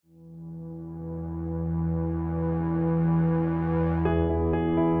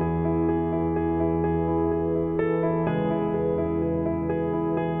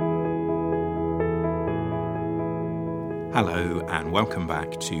Hello and welcome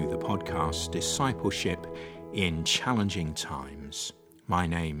back to the podcast Discipleship in Challenging Times. My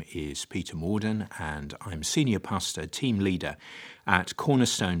name is Peter Morden and I'm Senior Pastor, Team Leader at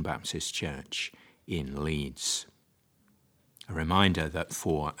Cornerstone Baptist Church in Leeds. A reminder that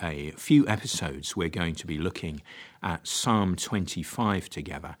for a few episodes we're going to be looking at Psalm 25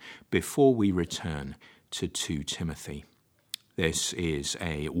 together before we return to 2 Timothy. This is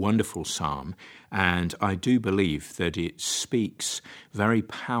a wonderful psalm, and I do believe that it speaks very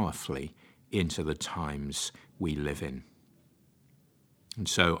powerfully into the times we live in. And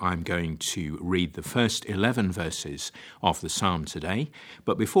so I'm going to read the first 11 verses of the psalm today,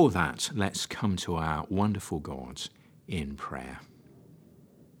 but before that, let's come to our wonderful God in prayer.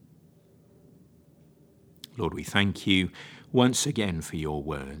 Lord, we thank you once again for your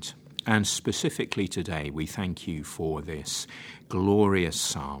word. And specifically today, we thank you for this glorious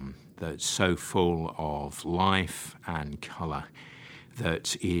psalm that's so full of life and colour,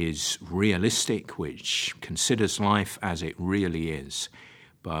 that is realistic, which considers life as it really is,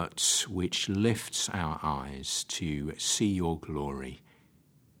 but which lifts our eyes to see your glory,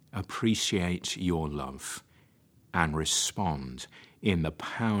 appreciate your love, and respond in the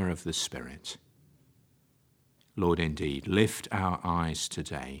power of the Spirit. Lord, indeed, lift our eyes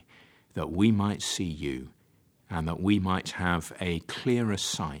today that we might see you and that we might have a clearer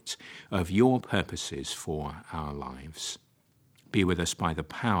sight of your purposes for our lives. Be with us by the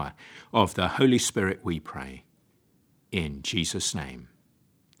power of the Holy Spirit, we pray. In Jesus' name,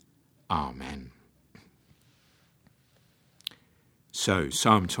 Amen. So,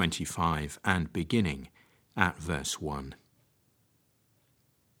 Psalm 25, and beginning at verse 1.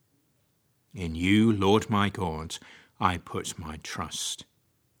 In you, Lord my God, I put my trust.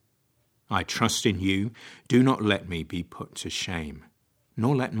 I trust in you. Do not let me be put to shame,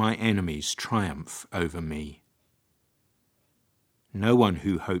 nor let my enemies triumph over me. No one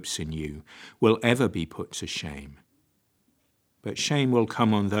who hopes in you will ever be put to shame, but shame will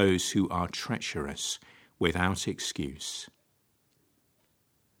come on those who are treacherous without excuse.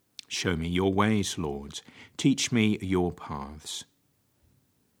 Show me your ways, Lord. Teach me your paths.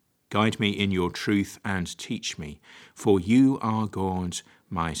 Guide me in your truth and teach me, for you are God,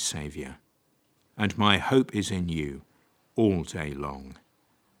 my Saviour, and my hope is in you all day long.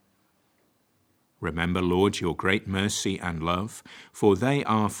 Remember, Lord, your great mercy and love, for they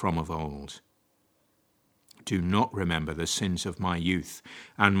are from of old. Do not remember the sins of my youth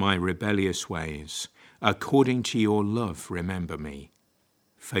and my rebellious ways. According to your love, remember me,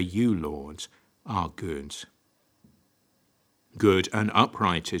 for you, Lord, are good. Good and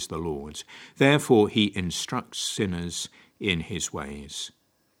upright is the Lord, therefore he instructs sinners in his ways.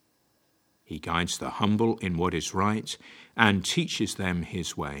 He guides the humble in what is right and teaches them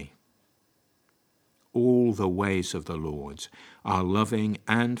his way. All the ways of the Lord are loving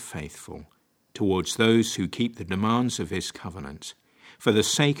and faithful towards those who keep the demands of his covenant. For the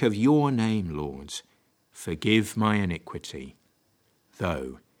sake of your name, Lord, forgive my iniquity,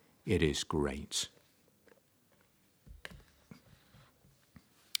 though it is great.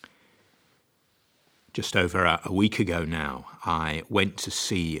 Just over a week ago now, I went to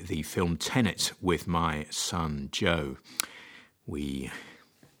see the film Tenet with my son Joe. We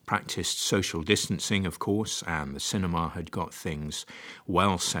practiced social distancing, of course, and the cinema had got things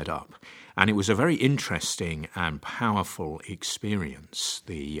well set up. And it was a very interesting and powerful experience.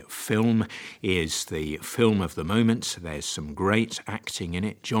 The film is the film of the moment. There's some great acting in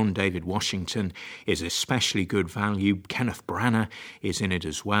it. John David Washington is especially good value. Kenneth Branagh is in it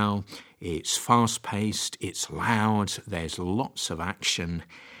as well. It's fast-paced, it's loud, there's lots of action,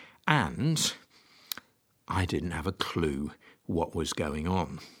 and I didn't have a clue what was going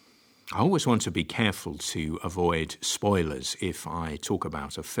on. I always want to be careful to avoid spoilers if I talk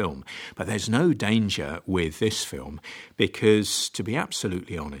about a film, but there's no danger with this film because, to be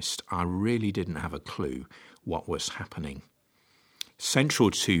absolutely honest, I really didn't have a clue what was happening. Central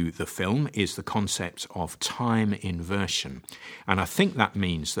to the film is the concept of time inversion, and I think that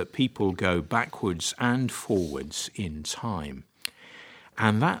means that people go backwards and forwards in time.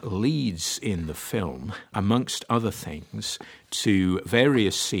 And that leads in the film, amongst other things, to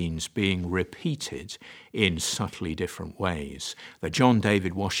various scenes being repeated in subtly different ways. The John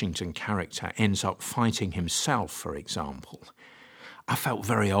David Washington character ends up fighting himself, for example. I felt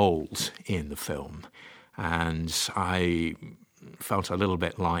very old in the film, and I felt a little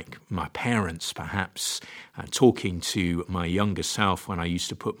bit like my parents, perhaps, talking to my younger self when I used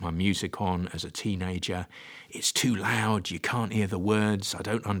to put my music on as a teenager. It's too loud, you can't hear the words, I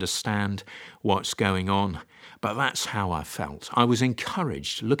don't understand what's going on. But that's how I felt. I was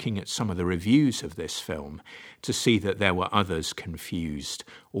encouraged, looking at some of the reviews of this film, to see that there were others confused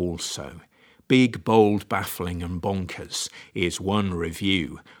also. Big, bold, baffling and bonkers is one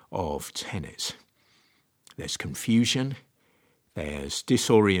review of Tenet. There's confusion, there's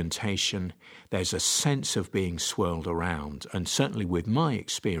disorientation, there's a sense of being swirled around, and certainly with my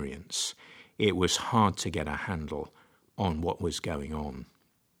experience, it was hard to get a handle on what was going on.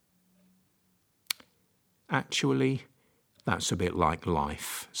 Actually, that's a bit like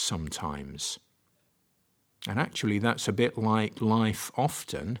life sometimes. And actually, that's a bit like life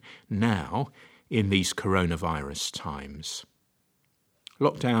often now in these coronavirus times.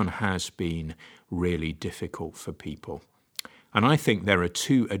 Lockdown has been really difficult for people. And I think there are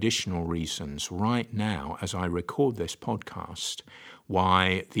two additional reasons right now, as I record this podcast,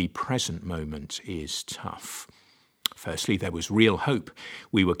 why the present moment is tough. Firstly, there was real hope.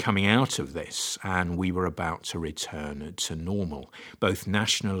 We were coming out of this and we were about to return to normal, both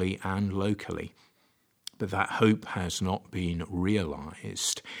nationally and locally. But that hope has not been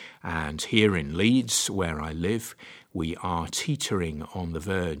realised. And here in Leeds, where I live, we are teetering on the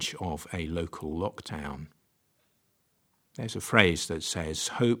verge of a local lockdown. There's a phrase that says,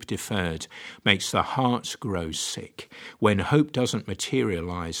 hope deferred makes the heart grow sick. When hope doesn't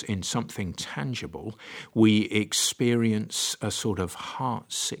materialise in something tangible, we experience a sort of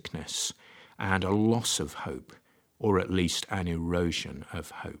heart sickness and a loss of hope, or at least an erosion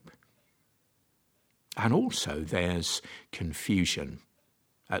of hope. And also there's confusion.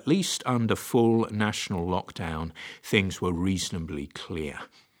 At least under full national lockdown, things were reasonably clear.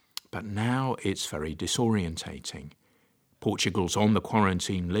 But now it's very disorientating. Portugal's on the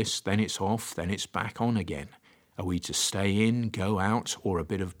quarantine list, then it's off, then it's back on again. Are we to stay in, go out, or a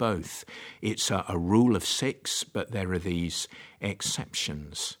bit of both? It's a rule of 6, but there are these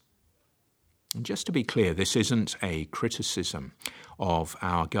exceptions. And just to be clear, this isn't a criticism of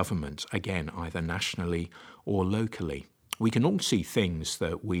our government, again, either nationally or locally. We can all see things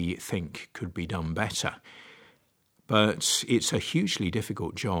that we think could be done better, but it's a hugely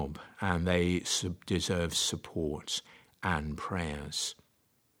difficult job and they deserve support and prayers.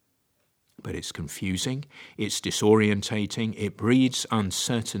 But it's confusing, it's disorientating, it breeds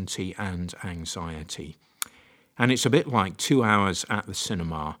uncertainty and anxiety. And it's a bit like 2 hours at the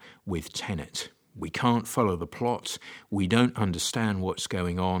cinema with Tenet. We can't follow the plot, we don't understand what's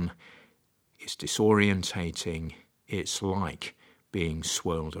going on. It's disorientating, it's like being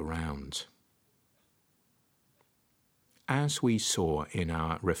swirled around. As we saw in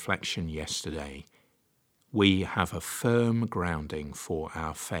our reflection yesterday, we have a firm grounding for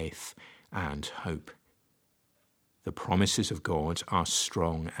our faith and hope. The promises of God are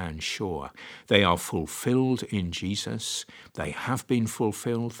strong and sure. They are fulfilled in Jesus. They have been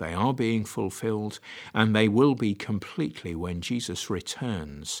fulfilled, they are being fulfilled, and they will be completely when Jesus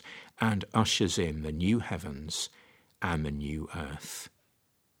returns and ushers in the new heavens and the new earth.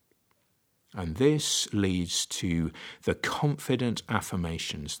 And this leads to the confident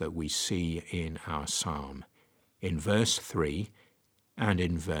affirmations that we see in our psalm, in verse 3 and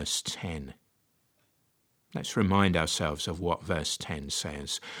in verse 10. Let's remind ourselves of what verse 10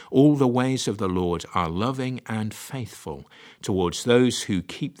 says. All the ways of the Lord are loving and faithful towards those who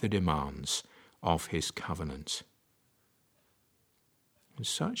keep the demands of his covenant. And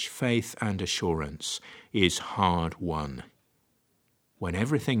such faith and assurance is hard won. When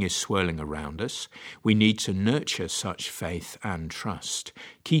everything is swirling around us, we need to nurture such faith and trust,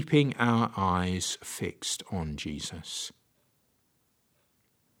 keeping our eyes fixed on Jesus.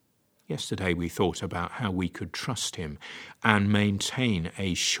 Yesterday we thought about how we could trust him and maintain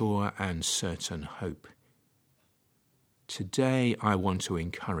a sure and certain hope. Today I want to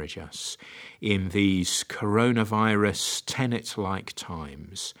encourage us in these coronavirus Tenet-like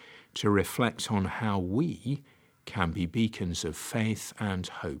times to reflect on how we can be beacons of faith and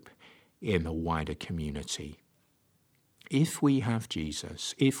hope in the wider community. If we have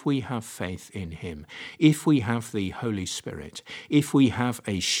Jesus, if we have faith in him, if we have the Holy Spirit, if we have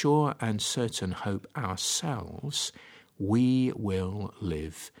a sure and certain hope ourselves, we will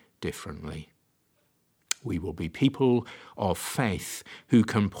live differently. We will be people of faith who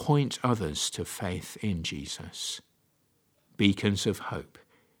can point others to faith in Jesus. Beacons of hope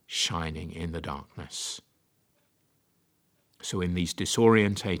shining in the darkness. So in these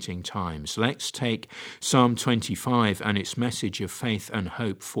disorientating times, let's take Psalm 25 and its message of faith and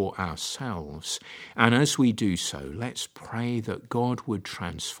hope for ourselves. And as we do so, let's pray that God would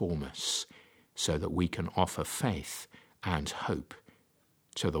transform us so that we can offer faith and hope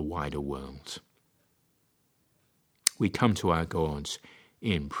to the wider world. We come to our God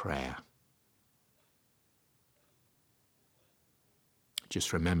in prayer.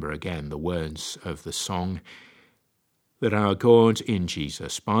 Just remember again the words of the song, that our God in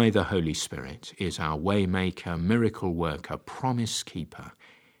Jesus, by the Holy Spirit, is our waymaker, miracle worker, promise keeper,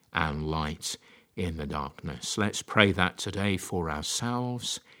 and light in the darkness. Let's pray that today for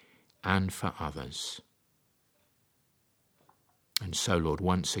ourselves and for others. And so, Lord,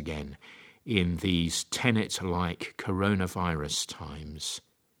 once again, in these tenet-like coronavirus times,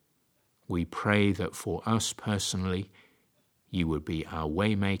 we pray that for us personally, you would be our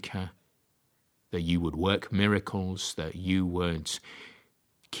waymaker, that you would work miracles, that you would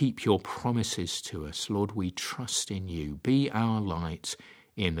keep your promises to us. Lord, we trust in you. Be our light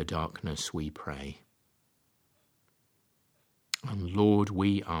in the darkness, we pray. And Lord,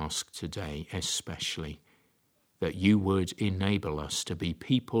 we ask today especially that you would enable us to be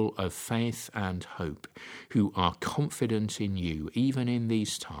people of faith and hope who are confident in you even in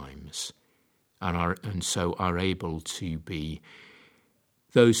these times and so are able to be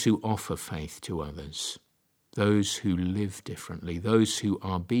those who offer faith to others, those who live differently, those who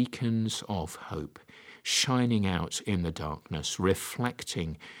are beacons of hope, shining out in the darkness,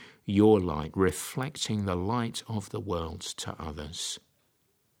 reflecting your light, reflecting the light of the world to others.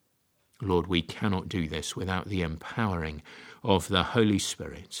 Lord, we cannot do this without the empowering of the Holy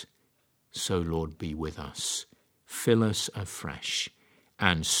Spirit. So, Lord, be with us. Fill us afresh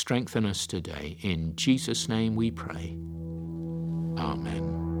and strengthen us today. In Jesus' name we pray.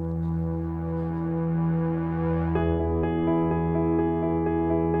 Amen.